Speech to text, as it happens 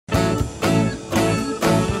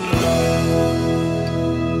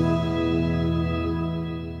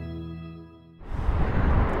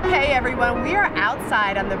everyone, we are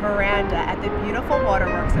outside on the veranda at the beautiful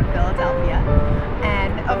Waterworks in Philadelphia.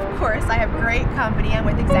 And of course, I have great company. I'm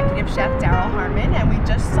with Executive Chef Daryl Harmon, and we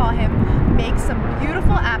just saw him make some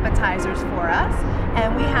beautiful appetizers for us.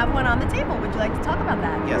 And we have one on the table. Would you like to talk about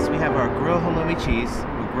that? Yes, we have our grilled halloumi cheese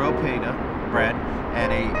with grilled pita bread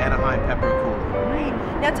and a Anaheim pepper cooler. Great.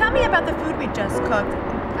 Now tell me about the food we just cooked.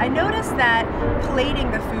 I noticed that plating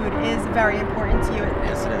the food is very important to you.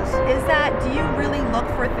 Yes, it is. Do you really look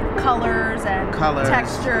for colors and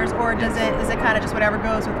textures, or is it kind of just whatever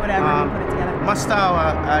goes with whatever you put it together? My style,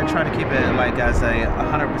 I try to keep it like as a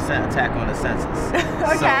 100% attack on the senses.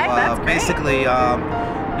 Okay, so, that's great. Basically,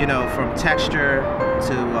 you know, from texture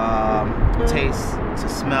to taste to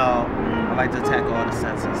smell, I like to attack all the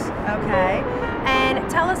senses. Okay. And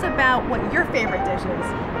tell us about what your favorite dish is.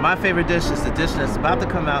 My favorite dish is the dish that's about to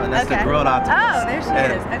come out, and that's the grilled octopus. Oh, there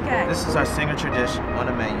she is. Okay. This is our signature dish on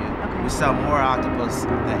the menu. Okay. We sell more octopus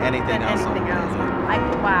than anything else on the menu.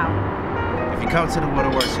 Wow. If you come to the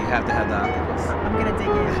Waterworks, you have to have the octopus. I'm going to dig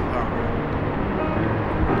in.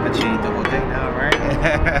 But you eat the whole thing now, right?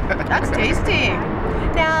 That's tasty.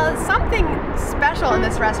 Now, something special in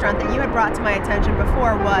this restaurant that you had brought to my attention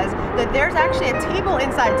before was that there's actually a table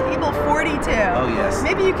inside, table 42. Oh, yes.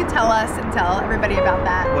 Maybe you could tell us and tell everybody about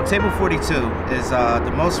that. Well, table 42 is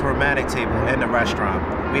the most romantic table in the restaurant.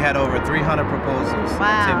 We had over 300 proposals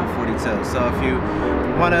at table 42. So if you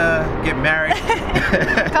want to get married,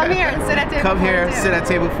 come here and sit at table 42. Come here, sit at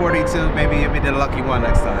table 42. Maybe you'll be the lucky one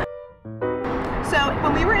next time. So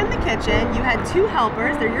when we were in the kitchen, you had two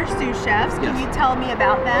helpers. They're your sous chefs. Can you tell me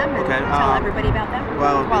about them and tell everybody about them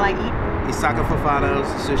while I eat? Isaka Fafano's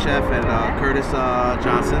sous chef and Curtis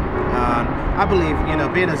Johnson. I believe, you know,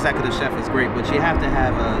 being an executive chef is great, but you have to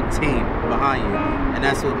have a team behind you, and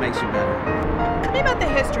that's what makes you better. Tell me about the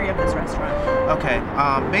history of this restaurant. Okay,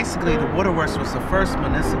 basically the Waterworks was the first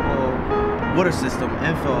municipal water system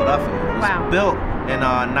in Philadelphia. It was built in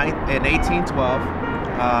 1812.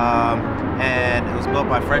 And it was built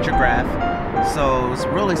by Frederick Graff, so it was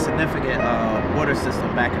really significant water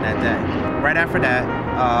system back in that day. Right after that,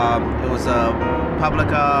 it was a public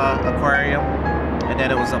aquarium, and then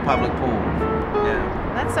it was a public pool.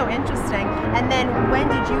 Yeah. That's so interesting. And then when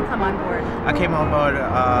did you come on board? I came on board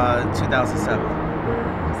 2007.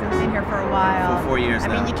 So you've been here for a while. For 4 years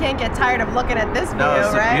now. I mean, you can't get tired of looking at this view, right? No,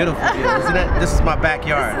 it's a beautiful view, isn't it? This is my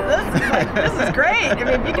backyard. This is great. I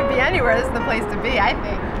mean, if you could be anywhere, this is the place to be, I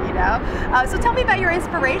think, you know? So tell me about your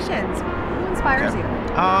inspirations. Who inspires you?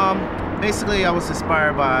 Basically, I was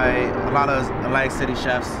inspired by a lot of Atlantic City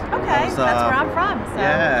chefs. Okay, that's where I'm from. So,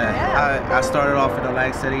 yeah. I started off in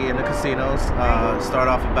Atlantic City in the casinos.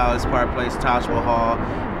 Started off at Bally's Park Place, Taj Mahal.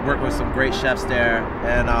 Worked with some great chefs there,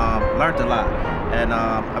 and learned a lot. And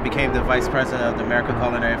I became the vice president of the American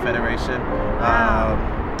Culinary Federation.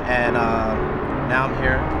 And now I'm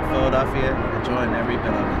here in Philadelphia, enjoying every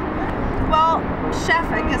bit of it. Well, Chef,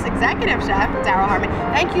 I guess Executive Chef Daryl Harmon,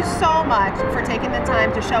 thank you so much for taking the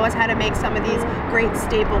time to show us how to make some of these great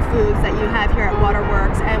staple foods that you have here at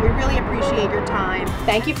Waterworks, and we really appreciate your time.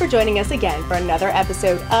 Thank you for joining us again for another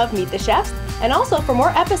episode of Meet the Chefs. And also, for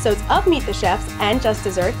more episodes of Meet the Chefs and Just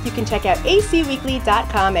Dessert, you can check out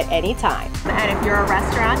acweekly.com at any time. And if you're a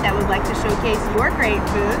restaurant that would like to showcase your great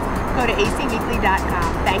food, go to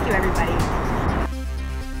acweekly.com. Thank you, everybody.